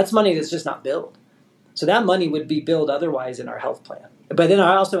that's money that's just not billed. So that money would be billed otherwise in our health plan. But then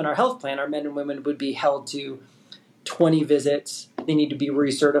also in our health plan, our men and women would be held to 20 visits. They need to be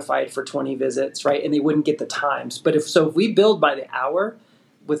recertified for 20 visits, right? And they wouldn't get the times. But if we build by the hour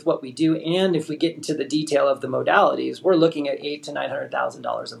with what we do, and if we get into the detail of the modalities, we're looking at $800,000 to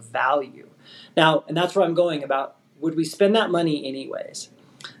 $900,000 of value. Now, and that's where I'm going about, would we spend that money anyways?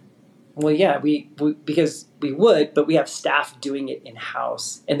 Well, yeah, because we would, but we have staff doing it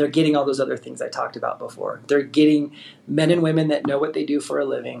in-house, and they're getting all those other things I talked about before. They're getting men and women that know what they do for a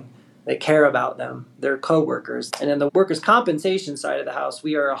living. They care about them. They're coworkers. And then the workers' compensation side of the house,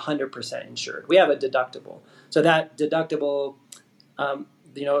 we are 100% insured. We have a deductible. So that deductible,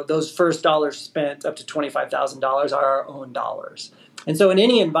 those first dollars spent up to $25,000 are our own dollars. And so in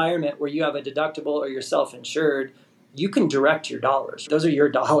any environment where you have a deductible or you're self-insured, you can direct your dollars. Those are your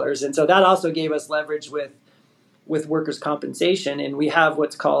dollars. And so that also gave us leverage with workers' compensation. And we have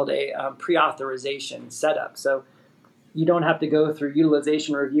what's called a pre-authorization setup. So you don't have to go through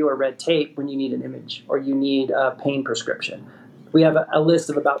utilization review or red tape when you need an image or you need a pain prescription. We have a list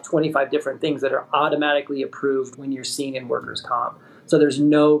of about 25 different things that are automatically approved when you're seen in workers' comp. So there's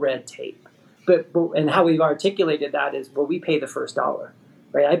no red tape. And how we've articulated that is, well, we pay the first dollar.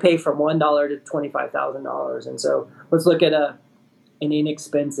 Right, I pay from $1 to $25,000, and so let's look at an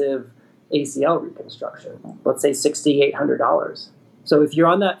inexpensive ACL reconstruction. Let's say $6,800. So if you're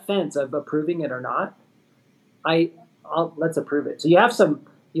on that fence of approving it or not, let's approve it. So you're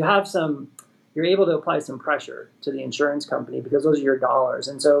able to apply some pressure to the insurance company because those are your dollars.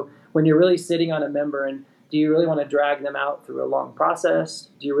 And so when you're really sitting on a member, and do you really want to drag them out through a long process?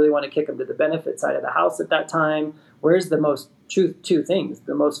 Do you really want to kick them to the benefit side of the house at that time? Where's the most two things,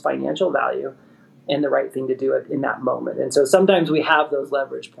 the most financial value and the right thing to do in that moment. And so sometimes we have those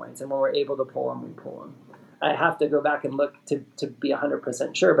leverage points, and when we're able to pull them, we pull them. I have to go back and look to be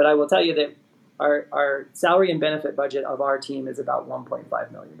 100% sure, but I will tell you that our salary and benefit budget of our team is about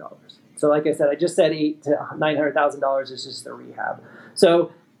 $1.5 million. So like I said, I just said $800,000 to $900,000 is just the rehab.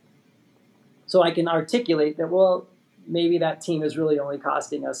 So I can articulate that, well, maybe that team is really only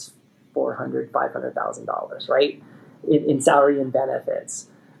costing us $400,000, $500,000, right? In salary and benefits.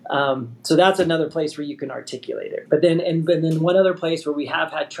 So that's another place where you can articulate it. But then one other place where we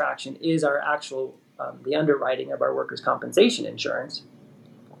have had traction is our actual, the underwriting of our workers' compensation insurance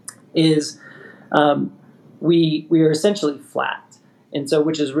is we are essentially flat. And so,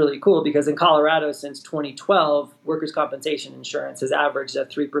 which is really cool because in Colorado since 2012, workers' compensation insurance has averaged a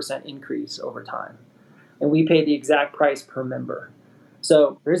 3% increase over time. And we pay the exact price per member.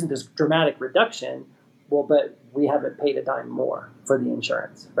 So there isn't this dramatic reduction. Well, but we haven't paid a dime more for the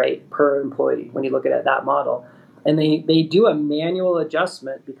insurance, right, per employee when you look at that model. And they do a manual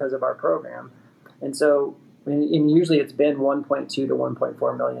adjustment because of our program. And so and usually it's been $1.2 to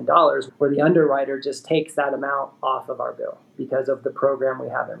 $1.4 million where the underwriter just takes that amount off of our bill because of the program we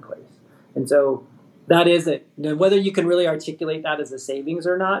have in place. And so that is it. Whether you can really articulate that as a savings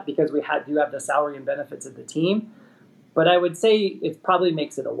or not, because we do have the salary and benefits of the team, but I would say it probably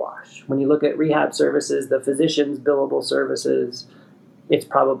makes it a wash. When you look at rehab services, the physician's billable services, it's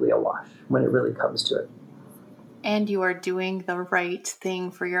probably a wash when it really comes to it. And you are doing the right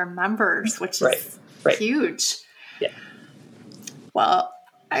thing for your members, which is huge. Yeah. Well,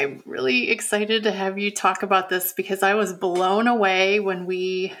 I'm really excited to have you talk about this because I was blown away when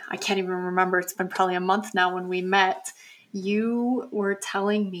I can't even remember, it's been probably a month now when we met. You were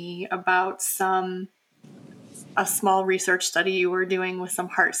telling me about a small research study you were doing with some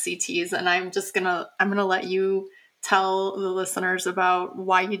heart CTs, and I'm gonna let you tell the listeners about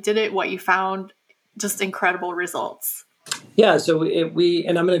why you did it, what you found, just incredible results. Yeah, so I'm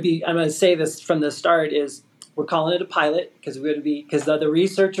gonna say this from the start is we're calling it a pilot because the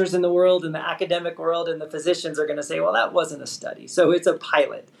researchers in the world and the academic world and the physicians are going to say, well, that wasn't a study. So it's a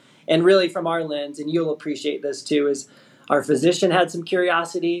pilot. And really from our lens, and you'll appreciate this too, is our physician had some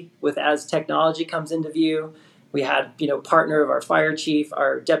curiosity as technology comes into view. We had, partner of our fire chief,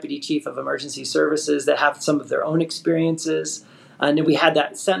 our deputy chief of emergency services that have some of their own experiences. And then we had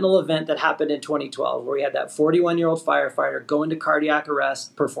that Sentinel event that happened in 2012 where we had that 41-year-old firefighter go into cardiac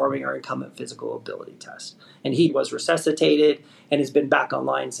arrest performing our incumbent physical ability test. And he was resuscitated and has been back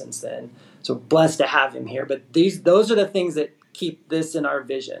online since then. So blessed to have him here. But those are the things that keep this in our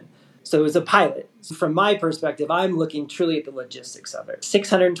vision. So it was a pilot. From my perspective, I'm looking truly at the logistics of it.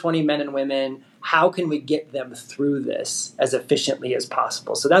 620 men and women, how can we get them through this as efficiently as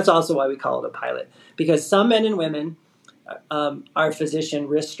possible? So that's also why we call it a pilot, because some men and women, our physician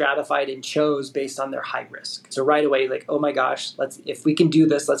risk stratified and chose based on their high risk. So right away, like, oh my gosh, if we can do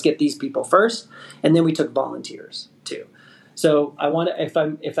this, let's get these people first. And then we took volunteers too. So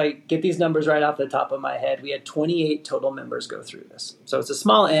if I get these numbers right off the top of my head, we had 28 total members go through this. So it's a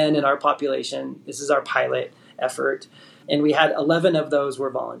small N in our population. This is our pilot effort. And we had 11 of those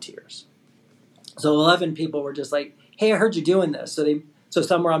were volunteers. So 11 people were just like, hey, I heard you doing this. So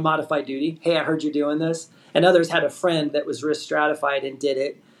some were on modified duty. Hey, I heard you doing this. And others had a friend that was risk stratified and did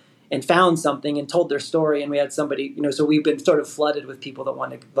it and found something and told their story. And we had somebody, so we've been sort of flooded with people that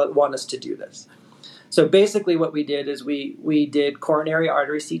want us to do this. So basically what we did is we did coronary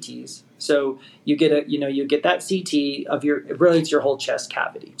artery CTs. So you get that CT of it's your whole chest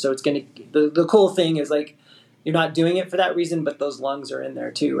cavity. So it's the cool thing is like, you're not doing it for that reason, but those lungs are in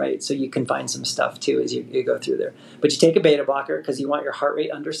there too, right? So you can find some stuff too as you go through there. But you take a beta blocker because you want your heart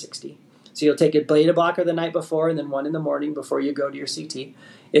rate under 60. So you'll take a beta blocker the night before and then one in the morning before you go to your CT.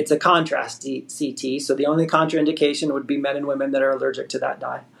 It's a contrast CT. So the only contraindication would be men and women that are allergic to that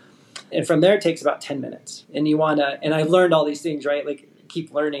dye. And from there, it takes about 10 minutes. And and I've learned all these things, right? Like,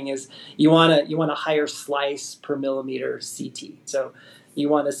 keep learning is you want a higher slice per millimeter CT. So you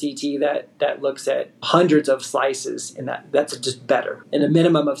want a CT that looks at hundreds of slices, and that's just better. And a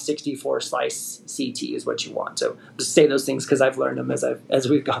minimum of 64 slice CT is what you want. So just say those things because I've learned them as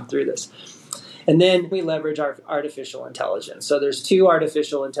we've gone through this. And then we leverage our artificial intelligence. So there's two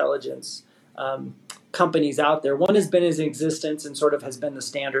artificial intelligence companies out there. One has been in existence and sort of has been the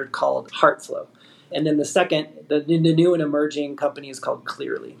standard, called HeartFlow. And then the second, the new and emerging company is called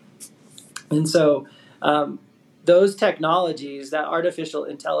Clearly. And so those technologies, that artificial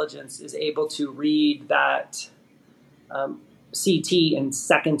intelligence is able to read that CT in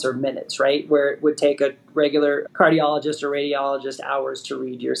seconds or minutes, right? Where it would take a regular cardiologist or radiologist hours to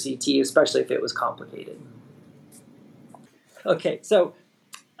read your CT, especially if it was complicated. Okay, so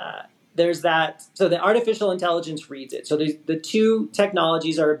there's that. So the artificial intelligence reads it. So the two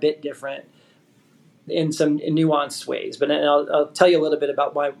technologies are a bit different in some nuanced ways, but I'll tell you a little bit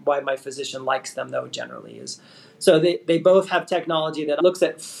about why my physician likes them, though, generally is. So they both have technology that looks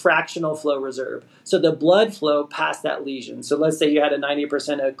at fractional flow reserve. So the blood flow past that lesion. So let's say you had a 90%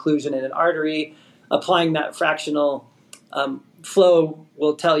 occlusion in an artery. Applying that fractional flow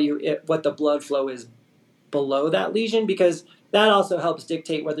will tell you what the blood flow is below that lesion, because that also helps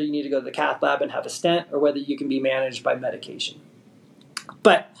dictate whether you need to go to the cath lab and have a stent or whether you can be managed by medication.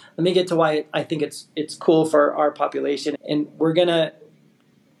 But let me get to why I think it's cool for our population. And we're going to,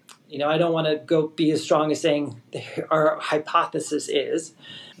 I don't want to go be as strong as saying our hypothesis is,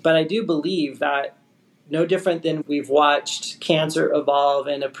 but I do believe that no different than we've watched cancer evolve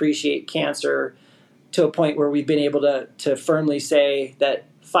and appreciate cancer to a point where we've been able to firmly say that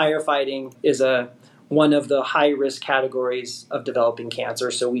firefighting is one of the high-risk categories of developing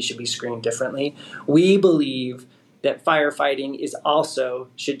cancer, so we should be screened differently. We believe that firefighting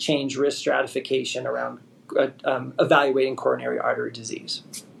should change risk stratification around evaluating coronary artery disease.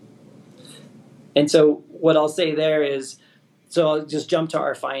 And so what I'll say there is, so I'll just jump to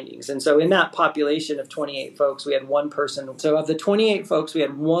our findings. And so in that population of 28 folks, we had one person. So of the 28 folks, we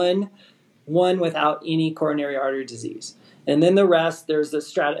had one without any coronary artery disease. And then the rest, there's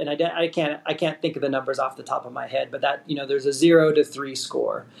the and I can't think of the numbers off the top of my head, but that, there's a 0 to 3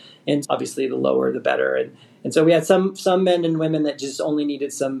 score. And obviously the lower, the better. And so we had some men and women that just only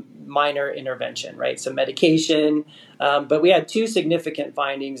needed some minor intervention, right? Some medication. But we had two significant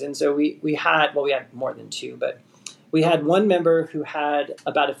findings. And so we had more than two, but we had one member who had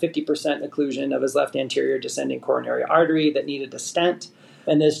about a 50% occlusion of his left anterior descending coronary artery that needed a stent.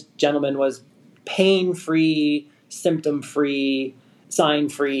 And this gentleman was pain-free, symptom-free,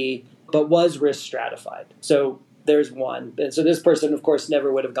 sign-free, but was risk stratified. So there's one. And so this person, of course,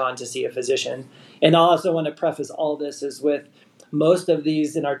 never would have gone to see a physician. And I also want to preface all this is with most of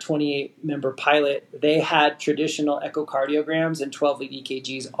these in our 28-member pilot, they had traditional echocardiograms and 12-lead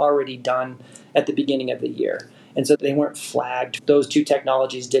EKGs already done at the beginning of the year. And so they weren't flagged. Those two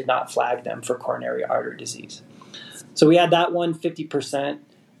technologies did not flag them for coronary artery disease. So we had that one, 50%.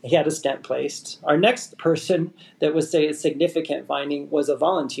 He had a stent placed. Our next person that was, say, a significant finding was a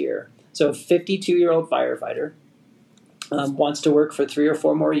volunteer. So a 52-year-old firefighter wants to work for 3 or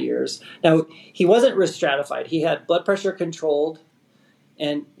 4 more years. Now, he wasn't risk stratified. He had blood pressure controlled,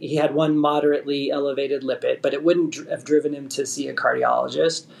 and he had one moderately elevated lipid, but it wouldn't have driven him to see a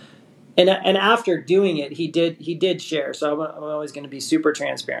cardiologist. And after doing it, he did share. So I'm always going to be super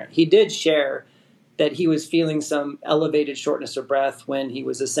transparent. He did share that he was feeling some elevated shortness of breath when he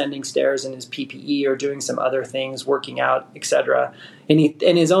was ascending stairs in his PPE or doing some other things, working out, etc. And he,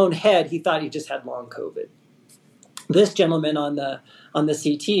 in his own head, he thought he just had long COVID. This gentleman on the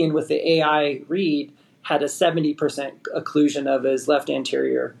CT and with the AI read had a 70% occlusion of his left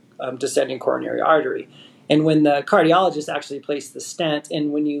anterior descending coronary artery. And when the cardiologist actually placed the stent,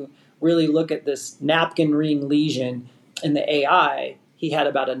 and when you really look at this napkin ring lesion in the AI, he had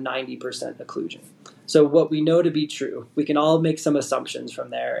about a 90% occlusion. So what we know to be true, we can all make some assumptions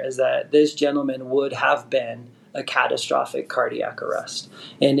from there, is that this gentleman would have been a catastrophic cardiac arrest.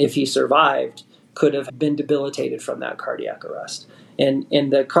 And if he survived, could have been debilitated from that cardiac arrest. And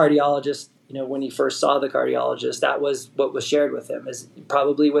the cardiologist, when he first saw the cardiologist, that was what was shared with him, is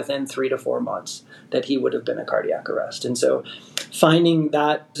probably within 3 to 4 months that he would have been a cardiac arrest. And so finding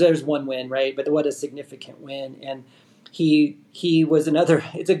that, there's one win, right? But what a significant win. And he was another,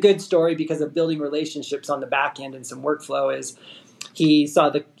 it's a good story because of building relationships on the back end and some workflow. Is he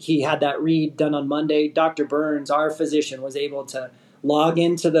had that read done on Monday. Dr. Burns, our physician, was able to log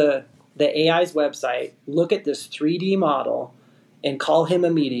into the AI's website, look at this 3D model, and call him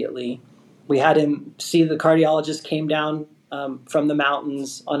immediately. We had him see the cardiologist came down from the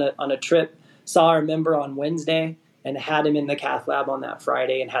mountains on a trip, saw our member on Wednesday, and had him in the cath lab on that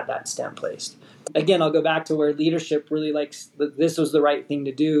Friday and had that stent placed. Again, I'll go back to where leadership really likes, this was the right thing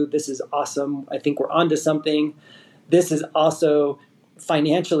to do. This is awesome. I think we're onto something. This is also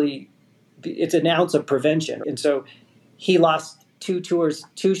financially, it's an ounce of prevention. And so he lost 2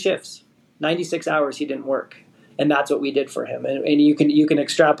 shifts, 96 hours he didn't work. And that's what we did for him. And you can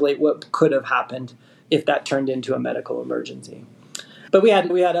extrapolate what could have happened if that turned into a medical emergency. But we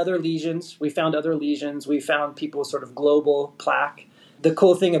had other lesions. We found other lesions. We found people with sort of global plaque. The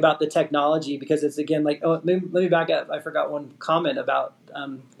cool thing about the technology, because it's again like, let me back up. I forgot one comment about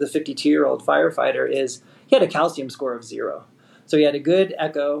the 52-year-old firefighter is he had a calcium score of 0. So he had a good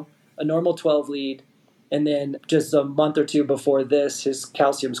echo, a normal 12 lead, and then just a month or two before this, his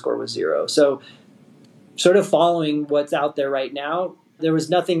calcium score was 0. So sort of following what's out there right now, there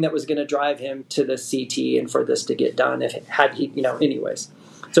was nothing that was going to drive him to the CT and for this to get done anyways.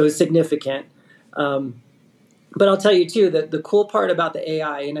 So it's significant. But I'll tell you too, that the cool part about the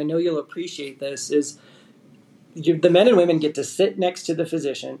AI, and I know you'll appreciate this, is the men and women get to sit next to the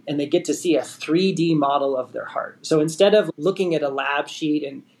physician and they get to see a 3D model of their heart. So instead of looking at a lab sheet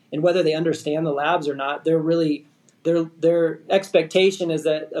and whether they understand the labs or not, they're really, their expectation is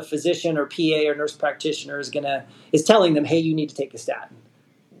that a physician or PA or nurse practitioner is telling them, hey, you need to take a statin.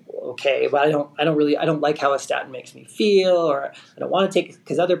 Okay, but I don't like how a statin makes me feel, or I don't want to take it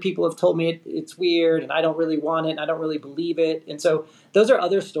because other people have told me it's weird and I don't really want it and I don't really believe it. And so those are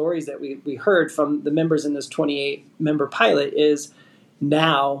other stories that we heard from the members in this 28-member pilot is,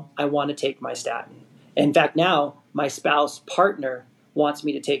 now I want to take my statin. In fact, now my spouse partner wants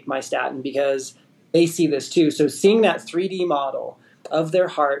me to take my statin because they see this too. So seeing that 3D model of their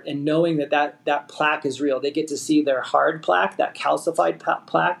heart and knowing that plaque is real, they get to see their hard plaque, that calcified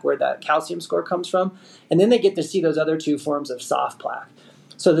plaque where that calcium score comes from, and then they get to see those other 2 forms of soft plaque.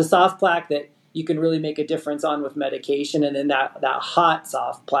 So the soft plaque that you can really make a difference on with medication, and then that hot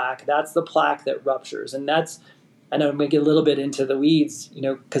soft plaque, that's the plaque that ruptures. And that's, I know I'm going to get a little bit into the weeds,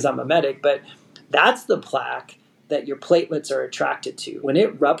 because I'm a medic, but that's the plaque that your platelets are attracted to. When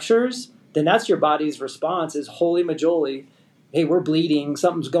it ruptures, then that's your body's response is, holy majoli, hey, we're bleeding,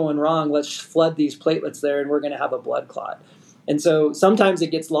 something's going wrong, let's flood these platelets there and we're going to have a blood clot. And so sometimes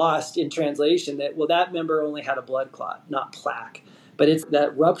it gets lost in translation that, well, that member only had a blood clot, not plaque. But it's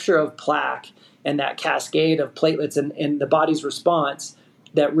that rupture of plaque and that cascade of platelets and the body's response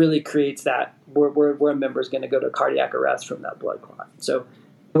that really creates that where a member is going to go to cardiac arrest from that blood clot. So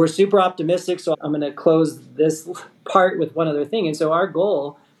we're super optimistic. So I'm going to close this part with one other thing. And so our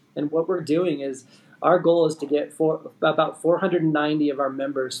goal and what we're doing is, our goal is to get about 490 of our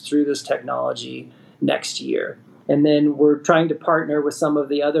members through this technology next year. And then we're trying to partner with some of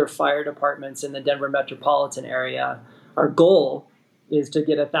the other fire departments in the Denver metropolitan area. Our goal is to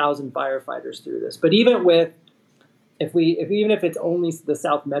get 1,000 firefighters through this. But even if it's only the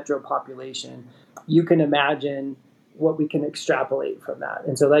South Metro population, you can imagine what we can extrapolate from that.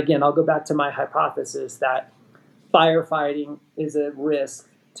 And so again, I'll go back to my hypothesis that firefighting is a risk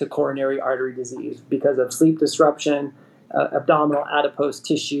to coronary artery disease because of sleep disruption, abdominal adipose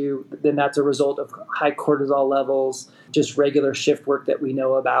tissue. Then that's a result of high cortisol levels, just regular shift work that we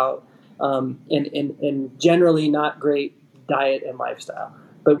know about, and generally not great diet and lifestyle.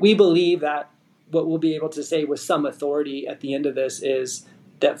 But we believe that what we'll be able to say with some authority at the end of this is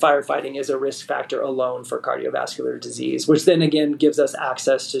that firefighting is a risk factor alone for cardiovascular disease, which then again gives us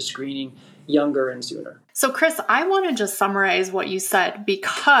access to screening younger and sooner. So Chris, I want to just summarize what you said,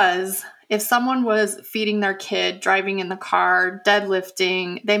 because if someone was feeding their kid, driving in the car,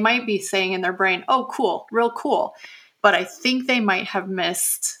 deadlifting, they might be saying in their brain, oh, cool, real cool. But I think they might have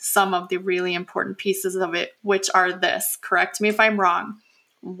missed some of the really important pieces of it, which are this. Correct me if I'm wrong.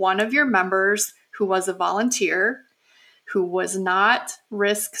 One of your members who was a volunteer, who was not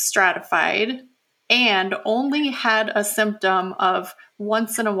risk stratified, and only had a symptom of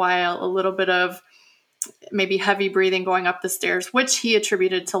once in a while a little bit of maybe heavy breathing going up the stairs, which he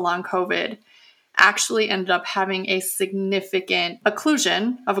attributed to long COVID, actually ended up having a significant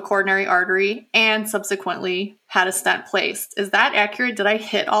occlusion of a coronary artery and subsequently had a stent placed. Is that accurate? Did I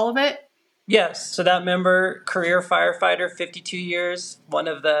hit all of it? Yes. So that member, career firefighter, 52 years, one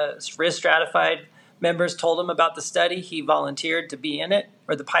of the risk stratified members told him about the study. He volunteered to be in it,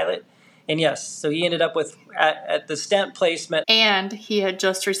 or the pilot. And yes, so he ended up with at the stent placement. And he had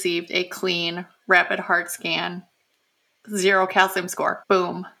just received a clean rapid heart scan, 0 calcium score.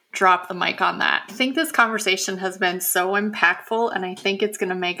 Boom. Drop the mic on that. I think this conversation has been so impactful, and I think it's going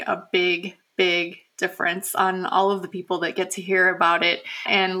to make a big, big difference on all of the people that get to hear about it.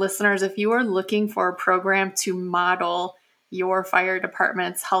 And listeners, if you are looking for a program to model your fire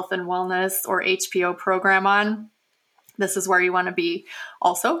department's health and wellness or HPO program on, this is where you want to be.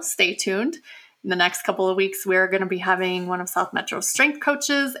 Also, stay tuned. In the next couple of weeks, we're going to be having one of South Metro's strength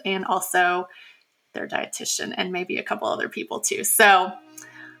coaches and also their dietitian and maybe a couple other people too. So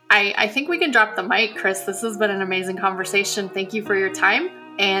I think we can drop the mic, Chris. This has been an amazing conversation. Thank you for your time.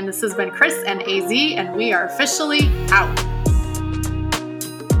 And this has been Chris and AZ, and we are officially out.